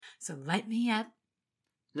So light me up.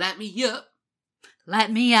 Light me up.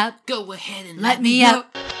 Light me up. Go ahead and Light me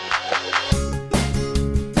up.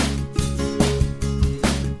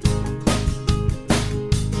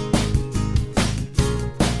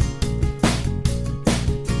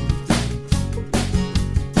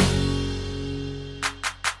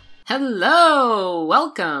 Hello!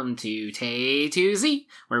 Welcome to Tay to Z,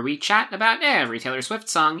 where we chat about every Taylor Swift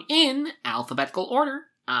song in alphabetical order.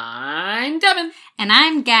 I'm Devin. And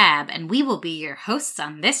I'm Gab, and we will be your hosts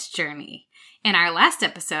on this journey. In our last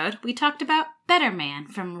episode, we talked about Better Man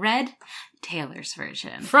from Red, Taylor's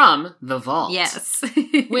version. From The Vault. Yes.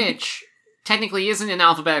 Which technically isn't in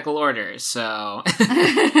alphabetical order, so...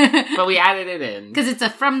 but we added it in. Because it's a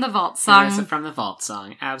From the Vault song. It's a From the Vault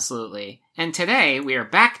song, absolutely. And today, we are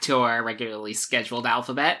back to our regularly scheduled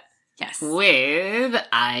alphabet. Yes. With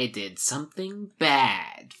I Did Something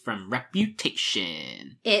Bad from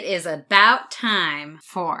Reputation. It is about time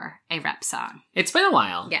for a rep song. It's been a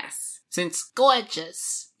while. Yes. Since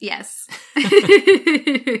Gorgeous. Yes.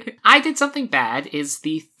 I Did Something Bad is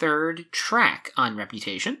the third track on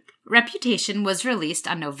Reputation. Reputation was released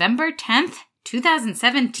on November 10th,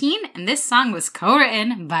 2017, and this song was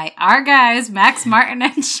co-written by our guys, Max Martin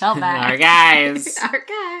and Shellback. Our guys. Our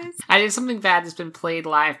guys. I Did Something Bad has been played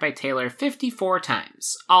live by Taylor 54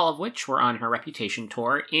 times, all of which were on her Reputation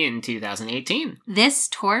tour in 2018. This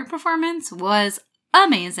tour performance was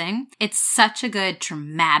amazing. It's such a good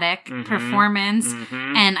dramatic performance.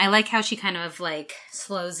 And I like how she kind of like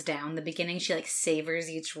slows down the beginning. She like savors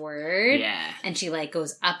each word. Yeah. And she like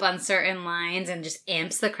goes up on certain lines and just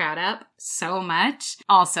amps the crowd up so much.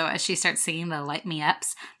 Also, as she starts singing the Light Me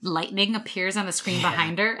Ups, lightning appears on the screen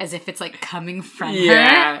behind her as if it's like coming from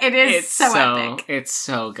her. It is so epic. It's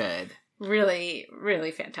so good. Really,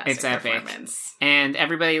 really fantastic It's epic. performance. And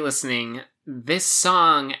everybody listening, this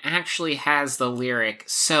song actually has the lyric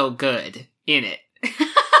 "so good" in it.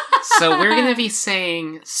 So we're going to be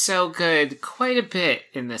saying "so good" quite a bit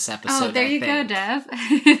in this episode. Oh, there you go, Dev.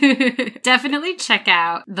 Definitely check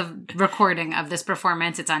out the recording of this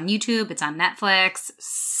performance. It's on YouTube. It's on Netflix.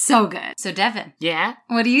 So good. So, Devin. Yeah?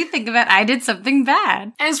 What do you think about I Did Something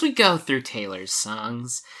Bad? As we go through Taylor's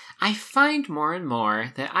songs, I find more and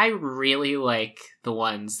more that I really like the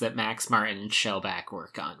ones that Max Martin and Shellback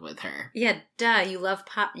work on with her. Yeah, duh. You love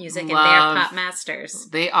pop music and they are pop masters.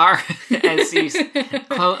 They are, as you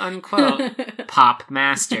quote unquote, pop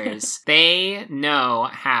masters. They know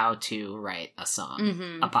how to write a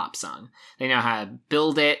song, a pop song. They know how to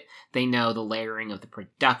build it. They know the layering of the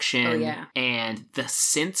production. Oh, yeah. And the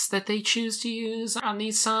synths that they choose to use on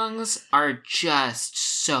these songs are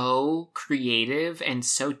just so creative and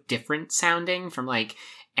so different sounding from, like,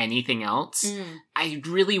 anything else. I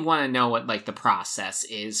really want to know what, like, the process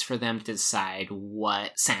is for them to decide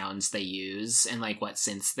what sounds they use and, like, what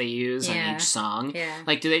synths they use on each song. Yeah.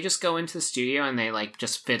 Like, do they just go into the studio and they, like,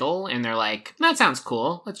 just fiddle and they're like, that sounds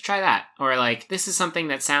cool, let's try that. Or, like, this is something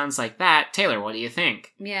that sounds like that. Taylor, what do you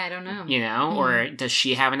think? Yeah, I don't know. You know? Or does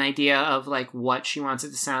she have an idea of, like, what she wants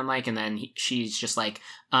it to sound like? And then she's just like,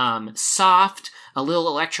 soft, a little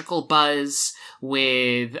electrical buzz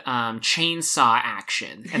with chainsaw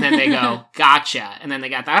action. And then they go, gotcha. And then they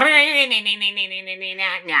got the...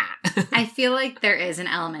 I feel like there is an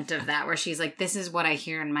element of that where she's like, this is what I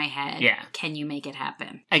hear in my head. Yeah. Can you make it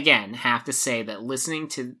happen? Again, have to say that listening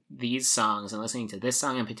to these songs and listening to this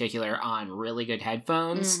song in particular on really good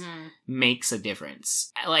headphones makes a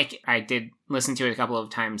difference. Like, I did listen to it a couple of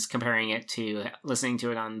times, comparing it to listening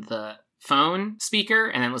to it on the phone speaker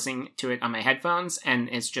and then listening to it on my headphones, and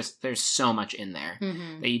it's just, there's so much in there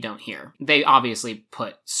that you don't hear. They obviously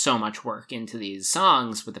put so much work into these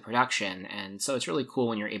songs with the production, and so it's really cool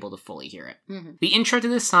when you're able to fully hear it. The intro to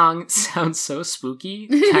this song sounds so spooky,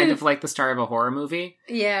 kind of like the start of a horror movie.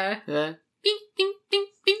 Yeah. The bing, bing, bing,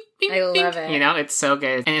 bing, bing, I bing. love it. You know, it's so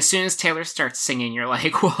good. And as soon as Taylor starts singing, you're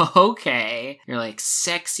like, whoa, okay. You're like,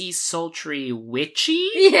 sexy, sultry, witchy?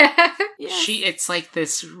 Yeah. Yes. It's like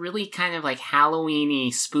this really kind of like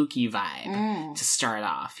Halloween-y, spooky vibe to start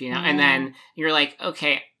off, you know? And then you're like,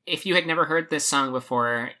 okay, if you had never heard this song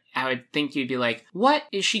before, I would think you'd be like, what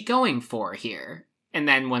is she going for here? And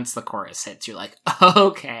then once the chorus hits, you're like,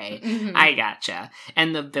 okay, I gotcha.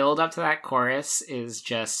 And the build up to that chorus is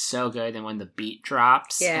just so good. And when the beat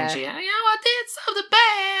drops, and she, I did something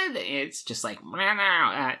bad. It's just like,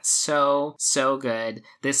 it's so, so good.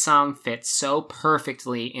 This song fits so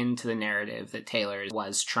perfectly into the narrative that Taylor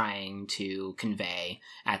was trying to convey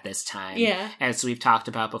at this time. Yeah. As we've talked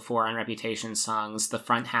about before on Reputation songs, the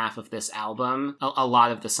front half of this album, a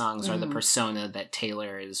lot of the songs are the persona that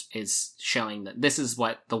Taylor is showing, that this is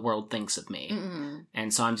what the world thinks of me.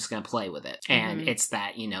 And so I'm just gonna play with it. And it's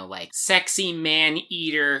that, like, sexy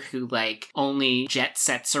man-eater who, like, only jet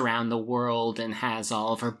sets around the world and has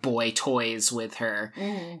all of her boy toys with her.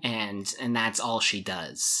 And that's all she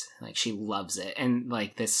does. Like, she loves it. And,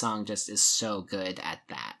 like, this song just is so good at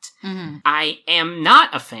that. I am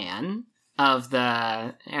not a fan of the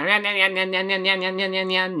I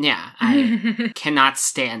cannot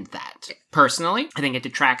stand that. Personally, I think it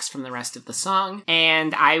detracts from the rest of the song,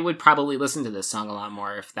 and I would probably listen to this song a lot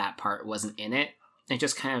more if that part wasn't in it. It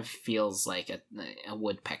just kind of feels like a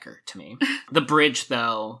woodpecker to me. The bridge,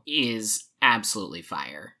 though, is absolutely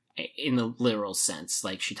fire. In the literal sense,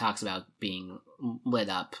 like, she talks about being lit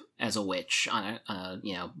up as a witch on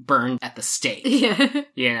burned at the stake.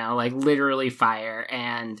 Like, literally fire.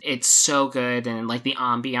 And it's so good. And, like, the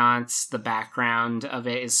ambiance, the background of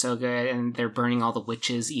it is so good. And they're burning all the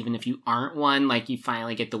witches, even if you aren't one. Like, you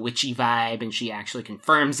finally get the witchy vibe, and she actually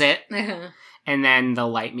confirms it. And then the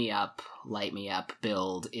Light Me Up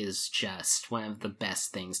build is just one of the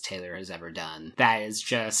best things Taylor has ever done. That is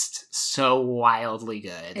just so wildly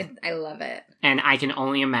good. I love it. And I can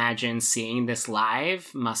only imagine seeing this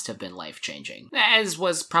live must have been life-changing. As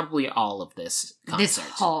was probably all of this concert.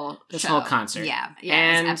 This whole concert. Yeah,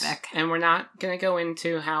 and, it's epic. And we're not going to go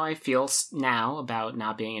into how I feel now about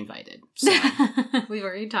not being invited. So. We've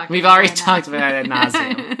already talked about it ad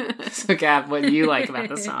nauseum. So, Gab, what do you like about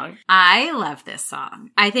this song? I love this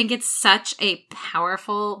song. I think it's such a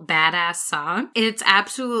powerful, badass song. It's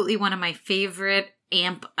absolutely one of my favorite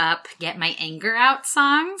amp up, get my anger out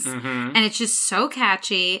songs. And it's just so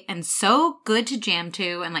catchy and so good to jam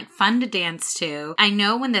to and, like, fun to dance to. I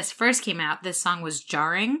know when this first came out, this song was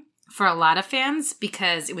jarring for a lot of fans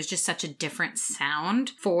because it was just such a different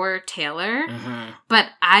sound for Taylor.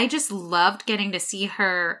 But I just loved getting to see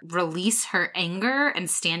her release her anger and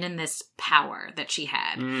stand in this power that she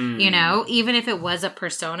had. Even if it was a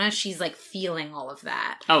persona, she's, like, feeling all of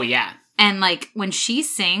that. Oh, yeah. And, like, when she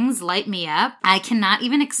sings Light Me Up, I cannot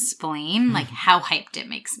even explain, like, how hyped it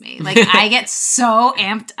makes me. Like, I get so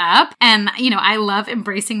amped up. And, I love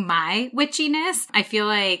embracing my witchiness. I feel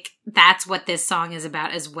like that's what this song is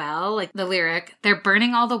about as well. Like, the lyric, they're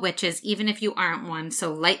burning all the witches, even if you aren't one,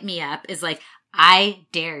 so light me up, is like, I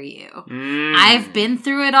dare you. I've been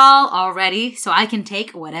through it all already, so I can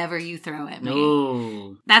take whatever you throw at me.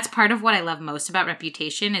 Ooh. That's part of what I love most about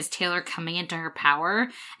Reputation is Taylor coming into her power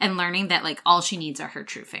and learning that, like, all she needs are her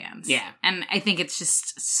true fans. Yeah. And I think it's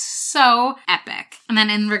just so epic. And then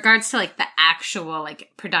in regards to, like, the actual,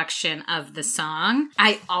 like, production of the song,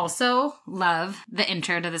 I also love the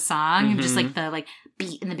intro to the song and just, like, the, like,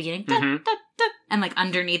 beat in the beginning. Da, da, da, and, like,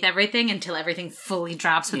 underneath everything until everything fully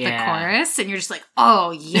drops with the chorus. And you're just like,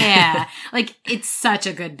 oh, yeah. Like, it's such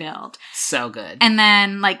a good build. So good. And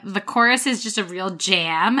then, like, the chorus is just a real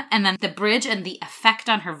jam. And then the bridge and the effect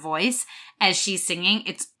on her voice as she's singing,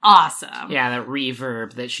 it's awesome. Yeah, the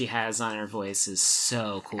reverb that she has on her voice is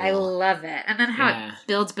so cool. I love it. And then how it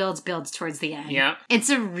builds towards the end. Yep. It's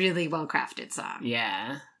a really well-crafted song.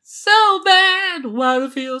 Yeah. So bad, why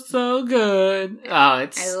it feels so good. Oh,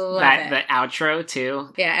 it's the outro too.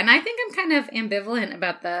 Yeah, and I think I'm kind of ambivalent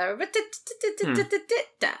about the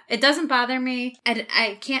It doesn't bother me.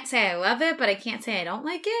 I can't say I love it, but I can't say I don't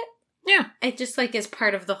like it. Yeah. It just, like, is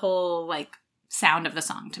part of the whole, like, sound of the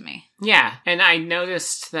song to me. Yeah, and I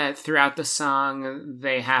noticed that throughout the song,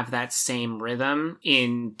 they have that same rhythm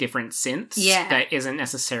in different synths that isn't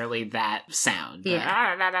necessarily that sound.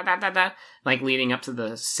 Yeah. Like, leading up to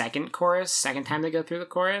the second time they go through the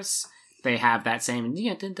chorus, they have that same,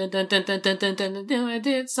 I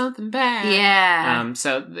did something bad. Yeah.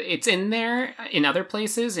 So it's in there in other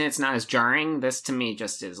places, and it's not as jarring. This, to me,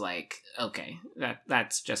 just is like, okay,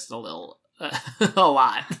 that's just a little... a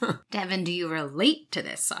lot. Devin, do you relate to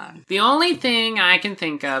this song? The only thing I can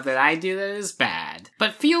think of that I do that is bad,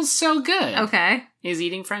 but feels so good, is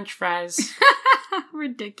eating French fries.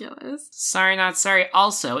 Ridiculous. Sorry, not sorry.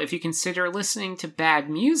 Also, if you consider listening to bad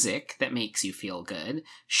music that makes you feel good,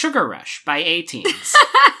 Sugar Rush by A-Teens.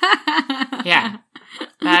 Yeah.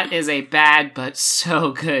 That is a bad but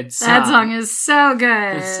so good song. That song is so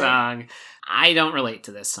good. This song. I don't relate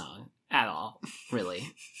to this song at all,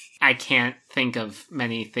 really. I can't think of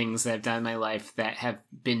many things that I've done in my life that have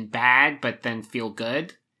been bad, but then feel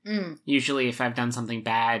good. Usually if I've done something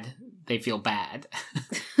bad, they feel bad.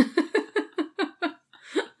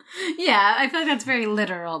 Yeah, I feel like that's very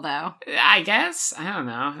literal, though. I guess. I don't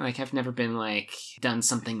know. Like, I've never been, like, done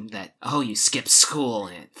something that, you skip school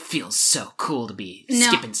and it feels so cool to be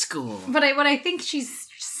skipping school. But what I think she's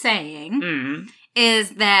saying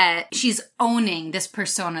is that she's owning this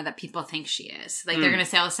persona that people think she is. Like, they're going to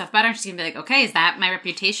say all this stuff about her. She's going to be like, okay, is that my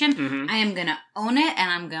reputation? Mm-hmm. I am going to own it,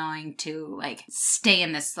 and I'm going to, like, stay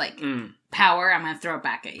in this, like, power. I'm going to throw it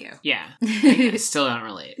back at you. Yeah. I still don't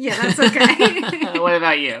relate. Yeah, that's okay. What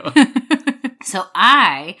about you? So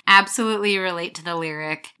I absolutely relate to the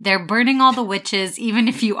lyric, they're burning all the witches, even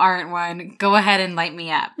if you aren't one. Go ahead and light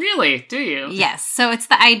me up. Really? Do you? Yes. So it's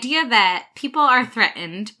the idea that people are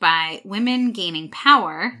threatened by women gaining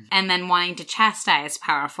power and then wanting to chastise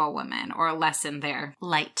powerful women or lessen their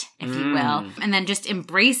light, if you will. And then just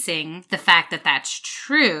embracing the fact that that's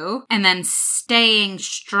true and then staying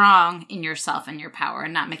strong in yourself and your power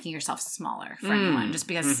and not making yourself smaller for anyone just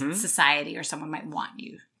because society or someone might want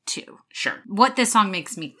you to. Sure. What this song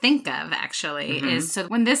makes me think of, actually, is so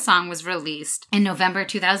when this song was released in November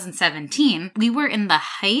 2017, we were in the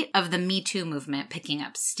height of the Me Too movement picking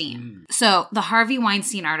up steam. So the Harvey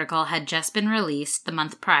Weinstein article had just been released the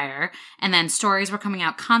month prior, and then stories were coming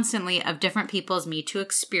out constantly of different people's Me Too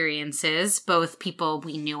experiences, both people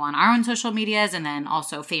we knew on our own social medias and then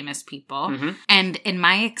also famous people. And in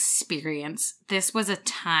my experience, this was a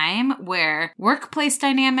time where workplace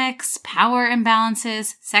dynamics, power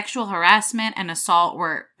imbalances, sexual harassment, and assault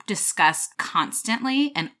were discussed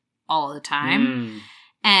constantly and all the time.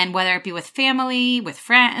 And whether it be with family, with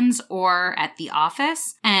friends, or at the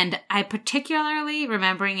office. And I particularly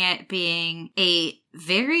remembering it being a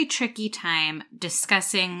very tricky time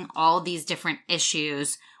discussing all these different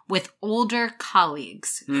issues with older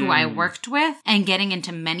colleagues who I worked with and getting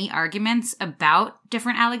into many arguments about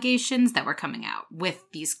different allegations that were coming out with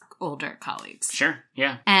these older colleagues. Sure,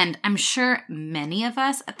 yeah. And I'm sure many of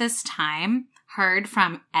us at this time heard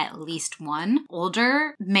from at least one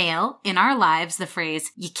older male in our lives the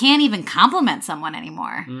phrase, you can't even compliment someone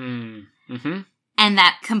anymore. And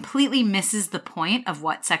that completely misses the point of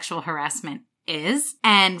what sexual harassment is.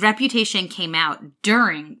 And Reputation came out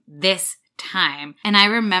during this time. And I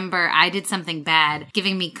remember I did something bad,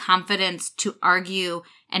 giving me confidence to argue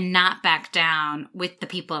and not back down with the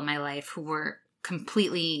people in my life who were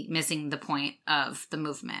completely missing the point of the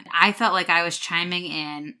movement. I felt like I was chiming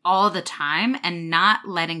in all the time and not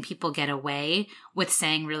letting people get away with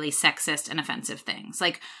saying really sexist and offensive things.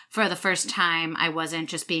 Like, for the first time, I wasn't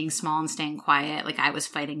just being small and staying quiet. Like, I was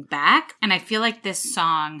fighting back. And I feel like this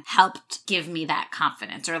song helped give me that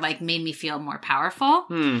confidence or, like, made me feel more powerful.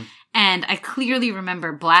 And I clearly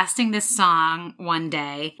remember blasting this song one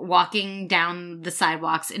day, walking down the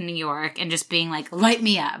sidewalks in New York and just being like, light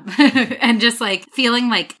me up. And just like feeling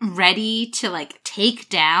like ready to like take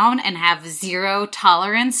down and have zero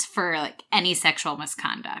tolerance for like any sexual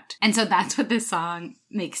misconduct. And so that's what this song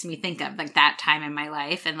makes me think of, like that time in my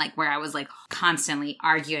life and like where I was like constantly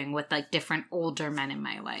arguing with like different older men in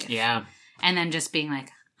my life. Yeah. And then just being like,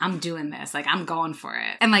 I'm doing this. Like, I'm going for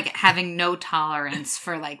it. And, like, having no tolerance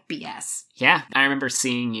for, like, BS. Yeah. I remember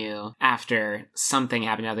seeing you after something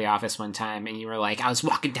happened at the office one time, and you were like, I was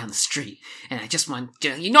walking down the street, and I just wanted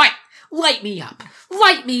to, you know what? Light me up.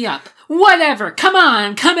 Light me up. Whatever. Come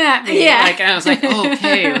on. Come at me. Yeah. Like, and I was like,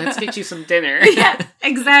 okay, let's get you some dinner. Yeah,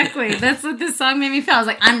 exactly. That's what this song made me feel. I was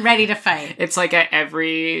like, I'm ready to fight. It's like at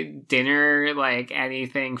every dinner, like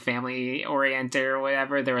anything family oriented or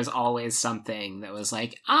whatever, there was always something that was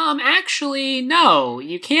like, actually, no,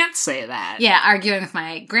 you can't say that. Yeah, arguing with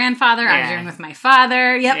my grandfather, arguing with my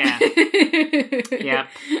father. Yep. Yeah. Yep.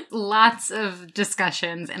 Lots of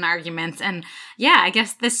discussions and arguments. And yeah, I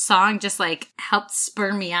guess this song just like helped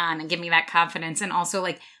spur me on and give me that confidence and also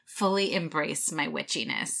like fully embrace my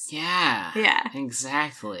witchiness. Yeah. Yeah.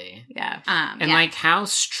 Exactly. Yeah. And like how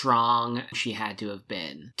strong she had to have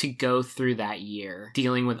been to go through that year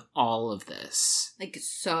dealing with all of this. Like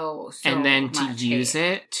so and then to much use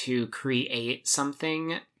hate. it to create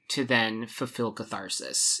something to then fulfill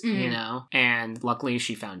catharsis, you know? And luckily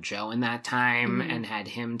she found Joe in that time and had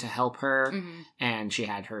him to help her. And she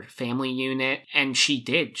had her family unit. And she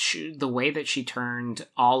did. The way that she turned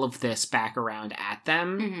all of this back around at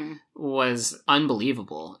them was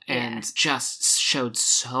unbelievable and just showed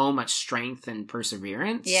so much strength and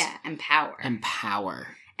perseverance. Yeah, and power.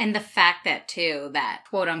 And the fact that, too, that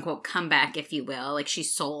quote-unquote comeback, if you will, like, she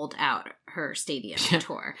sold out her stadium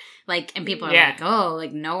tour. Like, and people are like, oh,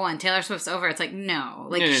 like, no one, Taylor Swift's over. It's like, no.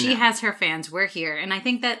 Like, she has her fans. We're here. And I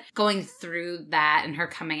think that going through that and her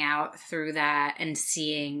coming out through that and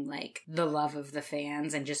seeing, like, the love of the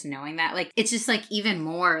fans and just knowing that, like, it's just, like, even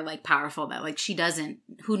more, like, powerful that, like, she doesn't,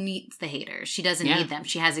 who needs the haters? She doesn't need them.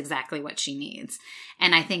 She has exactly what she needs.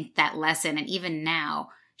 And I think that lesson, and even now,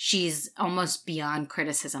 she's almost beyond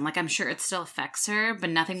criticism. Like, I'm sure it still affects her, but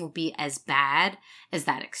nothing will be as bad as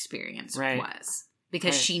that experience was.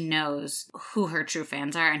 because she knows who her true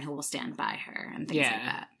fans are and who will stand by her and things like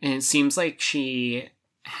that. And it seems like she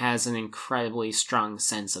has an incredibly strong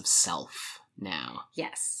sense of self now.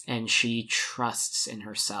 Yes. And she trusts in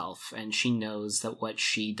herself, and she knows that what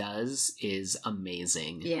she does is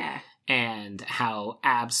amazing. Yeah. And how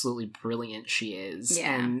absolutely brilliant she is.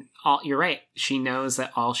 Yeah. And you're right. She knows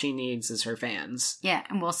that all she needs is her fans. Yeah,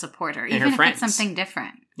 and we'll support her. And even her if friends. it's something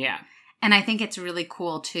different. Yeah. And I think it's really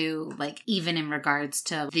cool too, like even in regards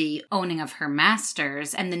to the owning of her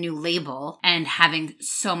masters and the new label and having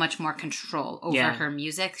so much more control over her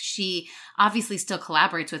music. She obviously still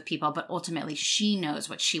collaborates with people, but ultimately she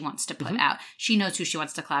knows what she wants to put out. She knows who she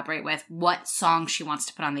wants to collaborate with, what song she wants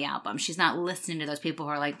to put on the album. She's not listening to those people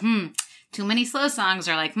who are like, too many slow songs,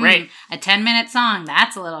 or like, a 10-minute song,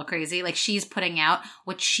 that's a little crazy. Like, she's putting out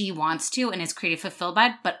what she wants to and is creatively fulfilled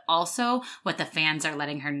by, but also what the fans are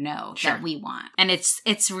letting her know that we want. And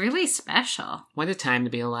it's really special. What a time to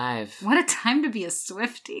be alive. What a time to be a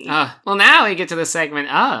Swiftie. Well, now we get to the segment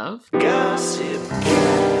of... Gossip.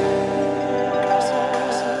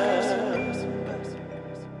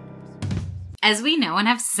 As we know and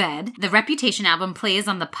have said, the Reputation album plays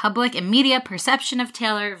on the public and media perception of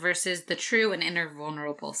Taylor versus the true and inner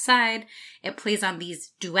vulnerable side. It plays on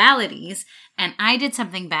these dualities, and I Did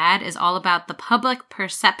Something Bad is all about the public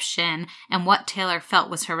perception and what Taylor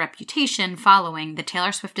felt was her reputation following the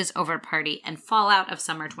Taylor Swift is Over party and fallout of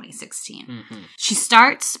summer 2016. She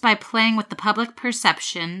starts by playing with the public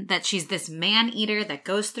perception that she's this man-eater that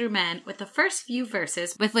goes through men with the first few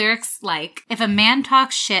verses with lyrics like, "If a man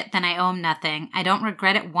talks shit, then I owe him nothing. I don't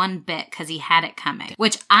regret it one bit because he had it coming,"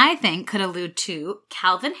 which I think could allude to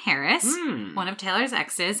Calvin Harris, one of Taylor's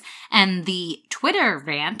exes, and the Twitter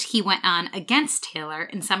rant he went on against Taylor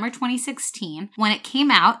in summer 2016 when it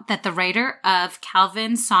came out that the writer of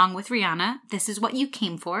Calvin's song with Rihanna, This Is What You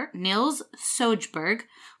Came For, Nils Sojberg,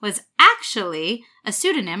 was actually a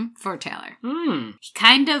pseudonym for Taylor. He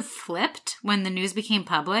kind of flipped when the news became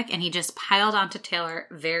public, and he just piled onto Taylor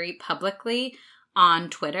very publicly on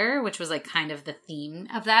Twitter, which was like kind of the theme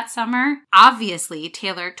of that summer. Obviously,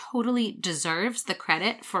 Taylor totally deserves the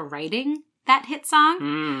credit for writing that hit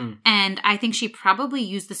song. And I think she probably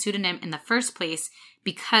used the pseudonym in the first place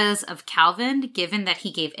because of Calvin, given that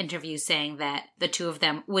he gave interviews saying that the two of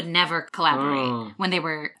them would never collaborate when they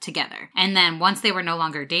were together. And then once they were no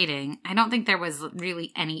longer dating, I don't think there was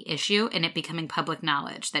really any issue in it becoming public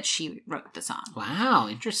knowledge that she wrote the song. Wow,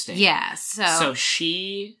 interesting. Yeah, So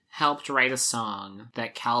she helped write a song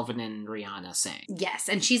that Calvin and Rihanna sang. Yes,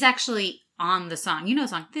 and she's actually on the song. You know the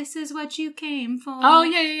song, This Is What You Came For. Oh,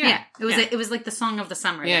 yeah. It was like the song of the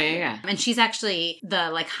summer. Yeah. And she's actually the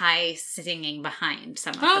like high singing behind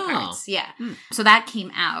some of the Oh. parts. Yeah. So that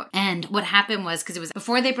came out. And what happened was, because it was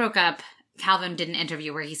before they broke up, Calvin did an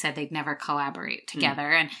interview where he said they'd never collaborate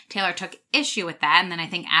together. And Taylor took issue with that. And then I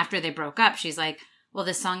think after they broke up, she's like, well,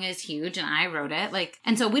 this song is huge and I wrote it.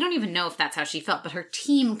 And so we don't even know if that's how she felt, but her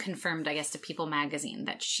team confirmed, I guess, to People magazine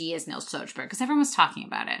that she is Nils Sojberg because everyone was talking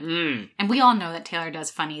about it. And we all know that Taylor does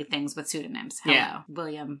funny things with pseudonyms. Hello,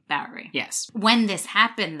 William Bowery. Yes. When this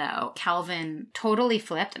happened, though, Calvin totally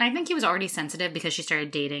flipped. And I think he was already sensitive because she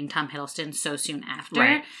started dating Tom Hiddleston so soon after.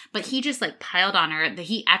 Right. But he just piled on her.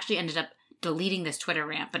 He actually ended up deleting this Twitter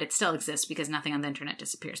rant, but it still exists because nothing on the internet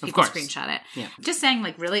disappears. People screenshot it. Yeah. Just saying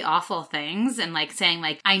really awful things and saying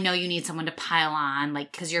I know you need someone to pile on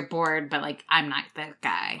because you're bored, but I'm not that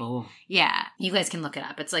guy. Oh. Yeah. You guys can look it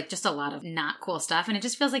up. It's just a lot of not cool stuff. And it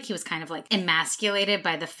just feels like he was kind of emasculated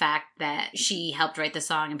by the fact that she helped write the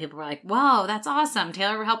song and people were like, whoa, that's awesome.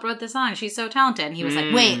 Taylor helped write the song. She's so talented. And he was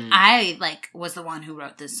like, wait, I was the one who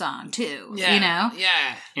wrote this song too. Yeah. You know?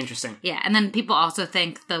 Yeah. Interesting. Yeah. And then people also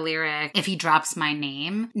think the lyric, if he drops my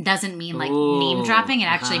name, doesn't mean name dropping. It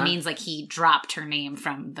actually means he dropped her name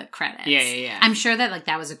from the credits. Yeah. I'm sure that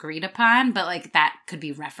that was agreed upon, but that could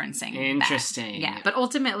be referencing Interesting. that. Yeah. But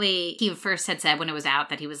ultimately, he first had said when it was out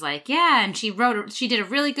that he was yeah, and she did a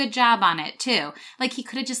really good job on it too. He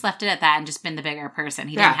could have just left it at that and just been the bigger person.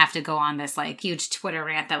 He didn't have to go on this huge Twitter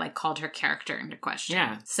rant that called her character into question.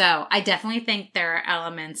 Yeah. So I definitely think there are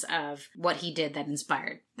elements of what he did that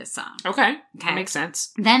inspired this song. Okay. That makes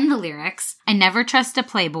sense. Then the lyrics, I never trust a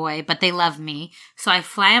playboy, but they love me. So I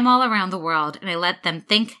fly them all around the world and I let them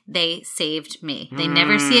think they saved me. They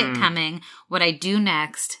never see it coming. What I do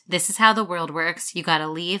next, this is how the world works. You gotta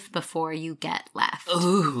leave before you get left.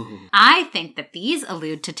 Ooh. I think that these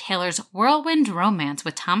allude to Taylor's whirlwind romance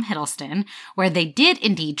with Tom Hiddleston, where they did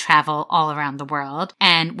indeed travel all around the world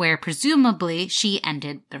and where presumably she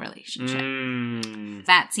ended the relationship.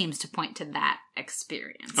 That seems to point to that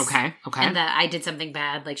experience. Okay. And that I did something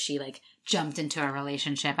bad, she jumped into a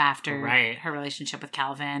relationship after Right. her relationship with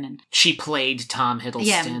Calvin. And She played Tom Hiddleston.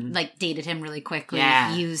 yeah, like dated him really quickly,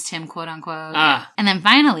 Yeah. used him, quote unquote. Ugh. And then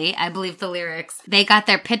finally, I believe the lyrics, they got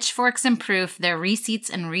their pitchforks and proof, their receipts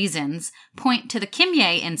and reasons, point to the Kim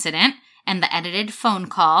Ye incident and the edited phone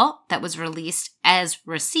call that was released as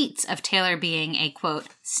receipts of Taylor being a, quote,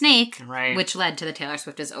 snake, Right. which led to the Taylor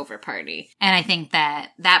Swift is Over party. And I think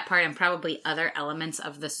that that part and probably other elements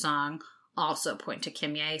of the song also point to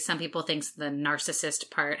Kim Ye. Some people think the narcissist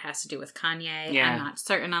part has to do with Kanye. Yeah. I'm not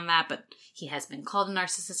certain on that, but he has been called a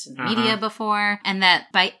narcissist in the Uh-huh. media before. And that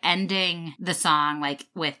by ending the song, like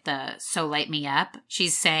with the So Light Me Up,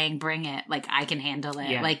 she's saying, bring it, like I can handle it.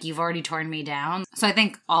 Yeah. Like you've already torn me down. So I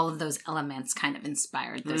think all of those elements kind of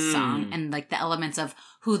inspired this song, and like the elements of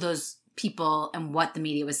who those people and what the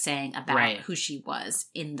media was saying about Right. who she was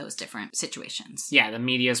in those different situations. Yeah, the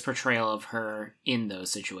media's portrayal of her in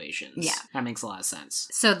those situations. Yeah. That makes a lot of sense.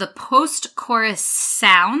 So the post-chorus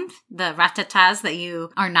sound, the ratatas that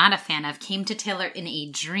you are not a fan of, came to Taylor in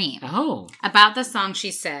a dream. Oh. About the song,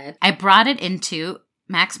 she said, I brought it into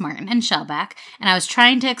Max Martin and Shellback, and I was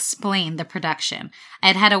trying to explain the production. I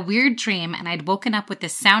had had a weird dream, and I'd woken up with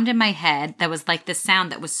this sound in my head that was like this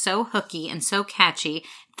sound that was so hooky and so catchy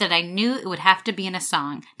that I knew it would have to be in a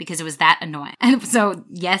song because it was that annoying. And so,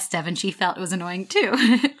 yes, Devin, she felt it was annoying too.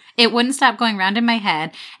 It wouldn't stop going round in my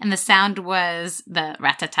head, and the sound was the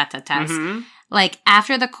ratatatatas. Mm-hmm. Like,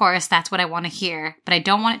 after the chorus, that's what I want to hear, but I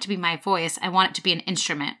don't want it to be my voice. I want it to be an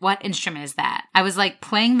instrument. What instrument is that? I was like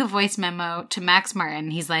playing the voice memo to Max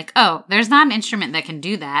Martin. He's like, oh, there's not an instrument that can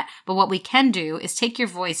do that, but what we can do is take your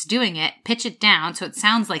voice doing it, pitch it down so it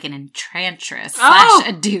sounds like an enchantress /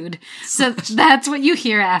 a dude. So that's what you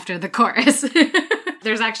hear after the chorus.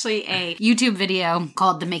 There's actually a YouTube video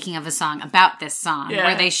called The Making of a Song about this song,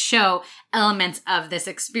 where they show elements of this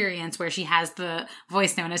experience where she has the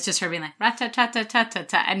voice note and it's just her being like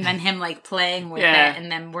rat-ta-ta-ta-ta-ta, and then him like playing with it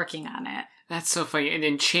and then working on it. That's so funny. An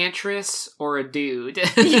enchantress or a dude?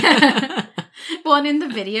 Yeah. Well, and in the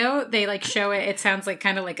video, they like show it. It sounds like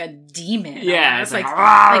kind of like a demon. Yeah, It's it's like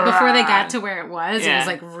before they got to where it was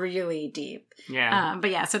like really deep. Yeah.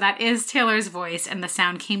 But yeah, so that is Taylor's voice, and the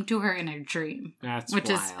sound came to her in a dream. That's which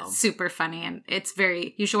wild. is super funny, and it's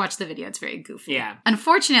very, you should watch the video. It's very goofy. Yeah.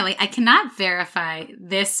 Unfortunately, I cannot verify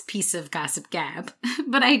this piece of gossip gab,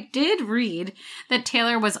 but I did read that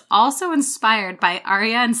Taylor was also inspired by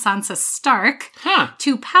Arya and Sansa Stark,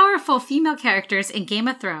 two powerful female characters in Game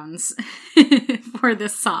of Thrones, for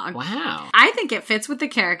this song. Wow. I think it fits with the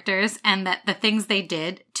characters and that the things they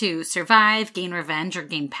did to survive, gain revenge, or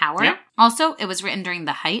gain power. Yep. Also, it was written during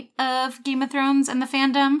the height of Game of Thrones and the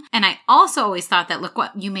fandom. And I also always thought that Look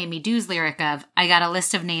What You Made Me Do's lyric of, I got a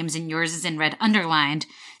list of names and yours is in red underlined,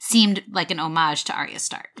 seemed like an homage to Arya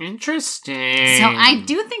Stark. Interesting. So I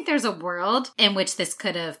do think there's a world in which this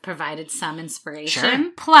could have provided some inspiration.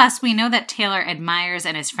 Sure. Plus, we know that Taylor admires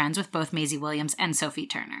and is friends with both Maisie Williams and Sophie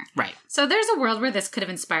Turner. Right. So there's a world where this could have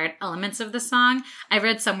inspired elements of the song. I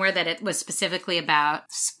read somewhere that it was specifically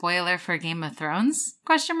about, spoiler for Game of Thrones, ?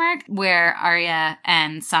 Where Arya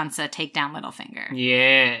and Sansa take down Littlefinger.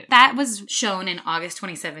 Yeah. That was shown in August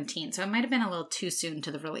 2017, so it might have been a little too soon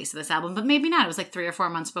to the release of this album, but maybe not. It was like 3 or 4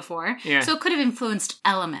 months before. Yeah. So it could have influenced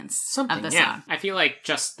elements of the song. I feel like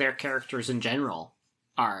just their characters in general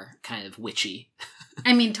are kind of witchy.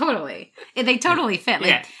 I mean, totally. They totally fit.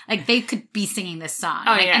 Like they could be singing this song.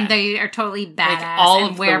 Oh, like, yeah. And they are totally badass Like, all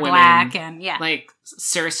and of wear the women, black and yeah. Like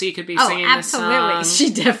Cersei could be Oh, singing absolutely. this song.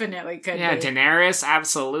 She definitely could Yeah, be. Daenerys,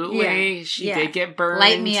 absolutely. Yeah, She yeah. did get burned.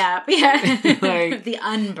 Light me up. Yeah. Like, the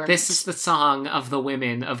unburned. This is the song of the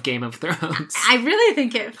women of Game of Thrones. I really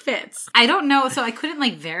think it fits. I don't know, so I couldn't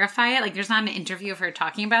like verify it. Like there's not an interview of her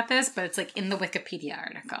talking about this, but it's like in the Wikipedia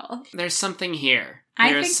article. There's something here.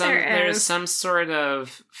 I There's think some there there's is. some sort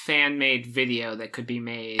of fan-made video that could be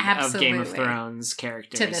made of Game of Absolutely. Thrones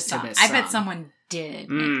characters To this song. song. I bet someone did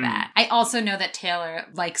make that. I also know that Taylor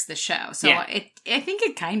likes the show, so Yeah. I think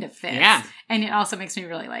it kind of fits. Yeah. And it also makes me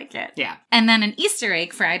really like it. Yeah. And then an Easter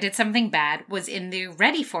egg for I Did Something Bad was in the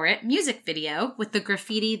Ready For It music video with the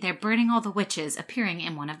graffiti, They're burning all the witches, appearing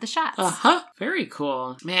in one of the shots. Uh-huh. Very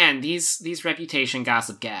cool. Man, these Reputation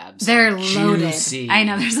gossip gabs. They're are loaded. juicy. I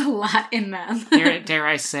know, there's a lot in them. dare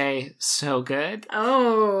I say, so good?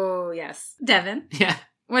 Oh, yes. Devin, Yeah.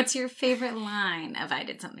 what's your favorite line of I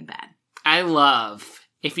Did Something Bad? I love,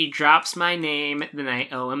 if he drops my name, then I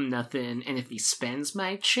owe him nothing, and if he spends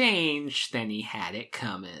my change, then he had it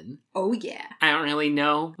coming. Oh, yeah. I don't really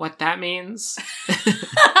know what that means.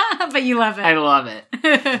 But you love it. I love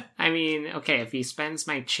it. I mean, okay, if he spends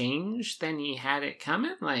my change, then he had it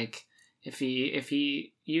coming. Like, if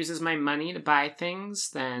he uses my money to buy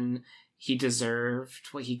things, then he deserved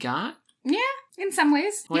what he got? Yeah, in some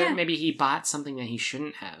ways. Or yeah. maybe he bought something that he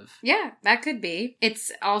shouldn't have. Yeah, that could be.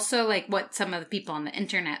 It's also like what some of the people on the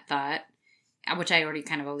internet thought, which I already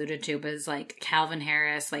kind of alluded to, but is like Calvin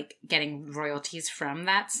Harris, like getting royalties from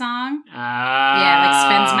that song. Yeah, like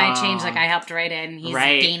spends my change, like I helped write it, and he's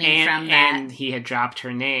gaining from that. And he had dropped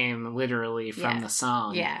her name literally from the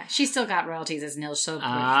song. Yeah, she still got royalties as Nils Sjöberg.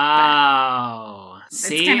 Oh,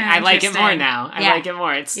 see, I like it more now. I like it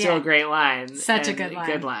more. It's still a great line. Such a good line.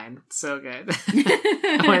 Good line. So good.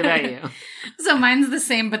 What about you? So mine's the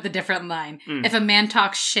same, but the different line. If a man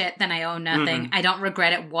talks shit, then I owe nothing. I don't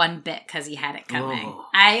regret it one bit because he had it coming. Oh.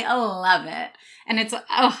 I love it. And it's,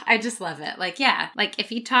 I just love it. Like, yeah, like if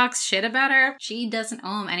he talks shit about her, she doesn't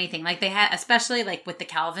owe him anything. Like they had, especially like with the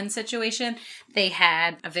Calvin situation, they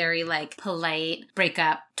had a very like polite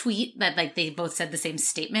breakup tweet that like they both said the same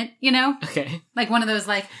statement, you know? Okay. Like one of those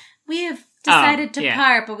like, we have decided to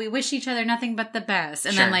part, but we wish each other nothing but the best.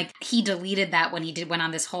 And then like he deleted that when he went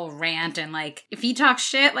on this whole rant, and like if he talks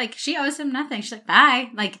shit, like she owes him nothing. She's like, bye.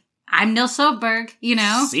 Like, I'm Nils Sjöberg, you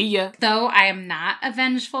know? See ya. Though I am not a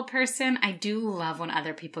vengeful person, I do love when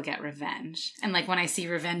other people get revenge. And like when I see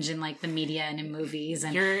revenge in like the media and in movies,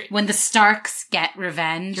 and when the Starks get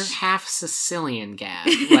revenge. You're half Sicilian, Gab.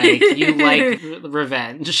 Like, you like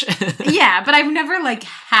revenge. Yeah, but I've never like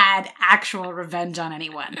had actual revenge on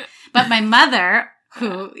anyone. But my mother,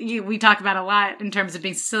 who we talk about a lot in terms of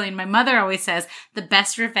being Sicilian, my mother always says the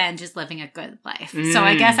best revenge is living a good life. So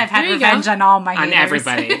I guess I've had revenge on all my haters. On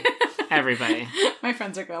everybody. Everybody. My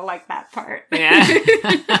friends are going to like that part. Yeah.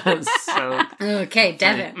 Okay,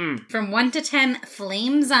 Devin. From 1 to 10,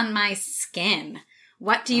 flames on my skin.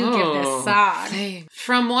 What do you give this song?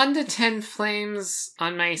 From 1 to 10 flames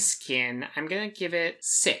on my skin, I'm going to give it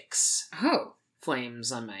 6. Oh.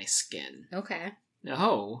 Flames on my skin. Okay.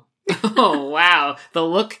 Oh, wow. The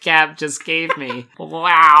look Gab just gave me.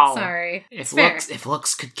 Wow. Sorry. If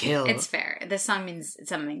looks could kill. It's fair. This song means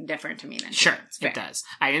something different to me than Sure, it does.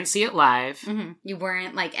 I didn't see it live. Mm-hmm. You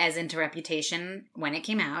weren't, like, as into Reputation when it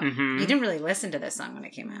came out. Mm-hmm. You didn't really listen to this song when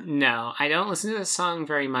it came out. No, I don't listen to this song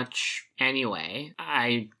very much anyway.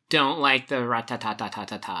 I don't like the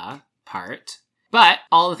ra-ta-ta-ta-ta-ta-ta part. But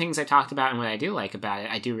all the things I talked about and what I do like about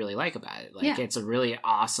it, I do really like about it. Like, it's a really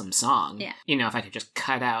awesome song. Yeah. You know, if I could just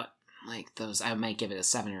cut out, like, those, I might give it a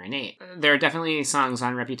 7 or an 8. There are definitely songs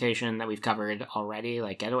on Reputation that we've covered already,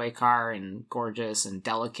 like Getaway Car and Gorgeous and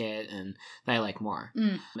Delicate, and that I like more.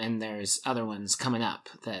 And there's other ones coming up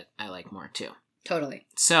that I like more, too. Totally.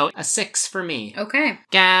 So, a 6 for me. Okay.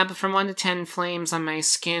 Gab, from 1 to 10 flames on my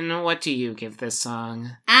skin, what do you give this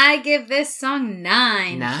song? I give this song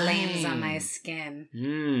 9 flames on my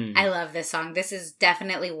skin. I love this song. This is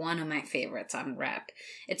definitely one of my favorites on Rep.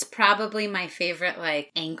 It's probably my favorite, like,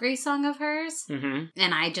 angry song of hers. Mm-hmm.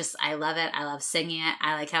 And I love it. I love singing it.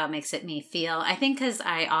 I like how it makes me feel. I think because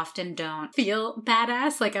I often don't feel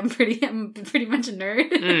badass. Like, I'm pretty much a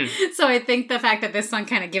nerd. So I think the fact that this song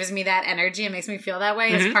kind of gives me that energy and makes me feel that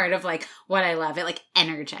way is part of like what I love. It like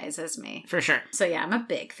energizes me. For sure. So yeah, I'm a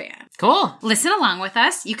big fan. Cool. Listen along with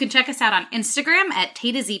us. You can check us out on Instagram at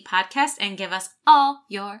Tay to Z Podcast and give us all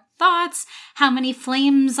your thoughts. How many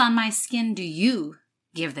flames on my skin do you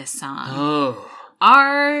give this song? Oh.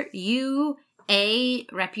 Are you a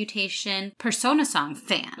Reputation Persona song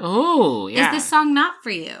fan? Oh, yeah. Is this song not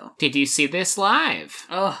for you? Did you see this live?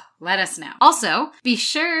 Oh, let us know. Also, be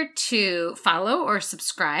sure to follow or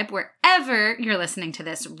subscribe wherever you're listening to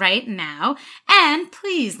this right now. And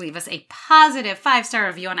please leave us a positive 5-star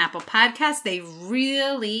review on Apple Podcasts. They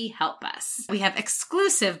really help us. We have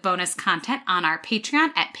exclusive bonus content on our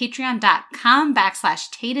Patreon at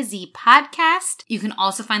patreon.com/Tay to Z Podcast. You can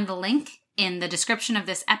also find the link in the description of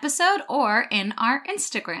this episode or in our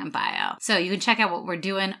Instagram bio. So you can check out what we're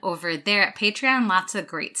doing over there at Patreon. Lots of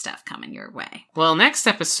great stuff coming your way. Well, next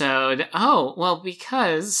episode,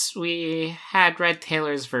 because we had Red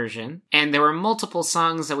Taylor's version and there were multiple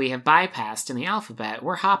songs that we have bypassed in the alphabet,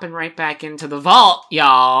 we're hopping right back into the vault,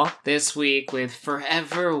 y'all, this week with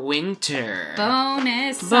Forever Winter.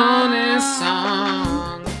 Bonus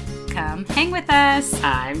song. Come hang with us.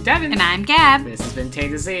 I'm Devin. And I'm Gab. This has been Tay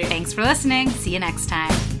to Z. Thanks for listening. See you next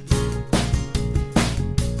time.